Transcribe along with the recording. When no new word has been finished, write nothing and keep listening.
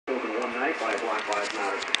Hello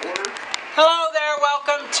there,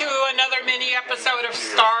 welcome to another mini episode of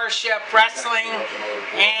Starship Wrestling,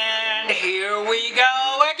 and here we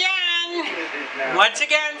go again, once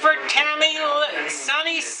again for Tammy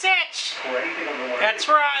Sunny Sitch. That's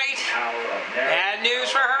right, bad news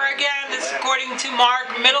for her again. This is according to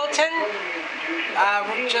Mark Middleton,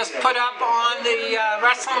 just put up on the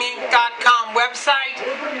WrestlingInc.com website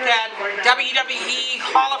that WWE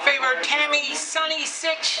Hall of Famer Tammy Sunny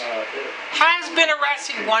Sitch has been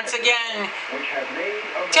arrested once again.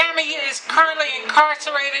 Tammy is currently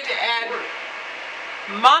incarcerated at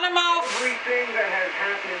Monmouth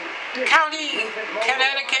County,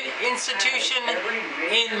 Connecticut institution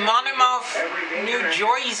in Monmouth, New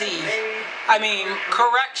Jersey.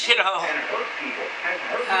 Correctional.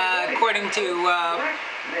 According to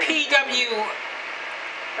PW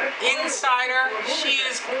Insider, she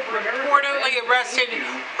is reportedly arrested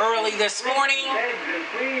early this morning.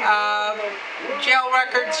 Jail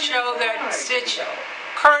records show that Sitch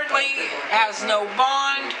currently has no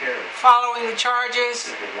bond following the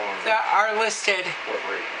charges that are listed: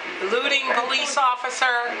 eluding police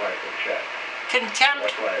officer,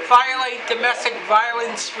 contempt, violate domestic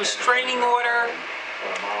violence restraining order,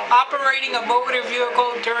 operating a motor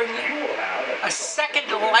vehicle during a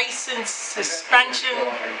second license suspension,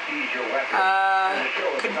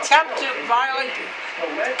 contempt to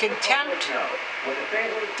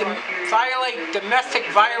violate domestic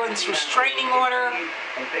violence restraining order.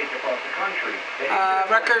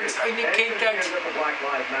 Records indicate that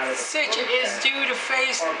Sitch is due to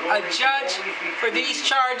face a judge for these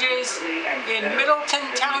charges in Middleton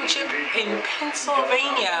Township in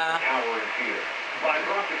Pennsylvania.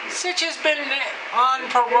 Sitch has been on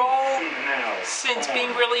parole since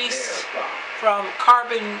being released from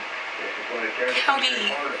Carbon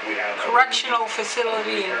County Correctional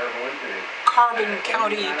Facility in Carbon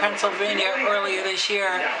County, Pennsylvania earlier this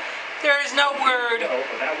year. There is no word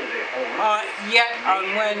yet on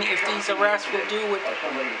when, if these arrests will do with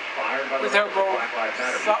her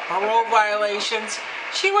parole violations.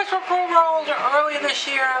 She was paroled earlier this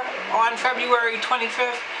year on February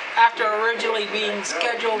 25th after originally being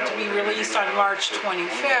scheduled to be released on March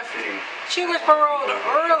 25th. She was paroled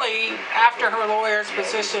early after her lawyer's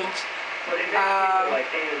positions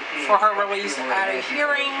for her release at a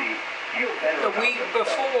hearing the week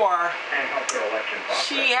before.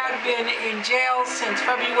 She had been in jail since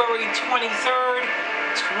February 23rd,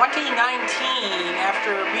 2019,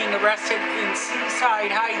 after being arrested in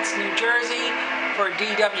Seaside Heights, New Jersey for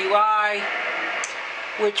DWI,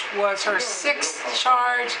 which was her sixth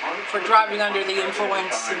charge for driving under the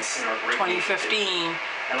influence since 2015.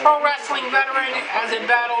 Pro wrestling veteran has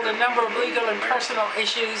battled a number of legal and personal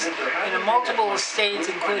issues in multiple states,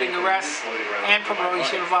 including arrests and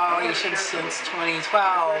probation violations since 2012.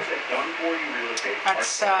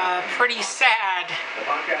 That's pretty sad.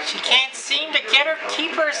 She can't seem to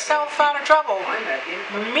keep herself out of trouble.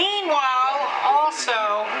 Meanwhile,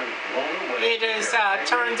 also, it is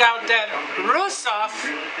turns out that Rusev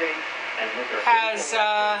has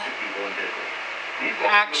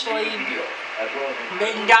actually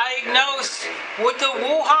been diagnosed with the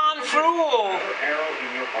Wuhan flu.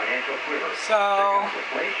 So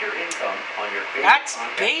that's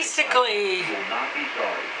basically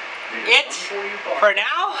it for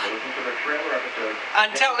now.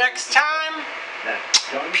 Until next time,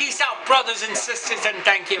 peace out, brothers and sisters, and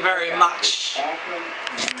thank you very much.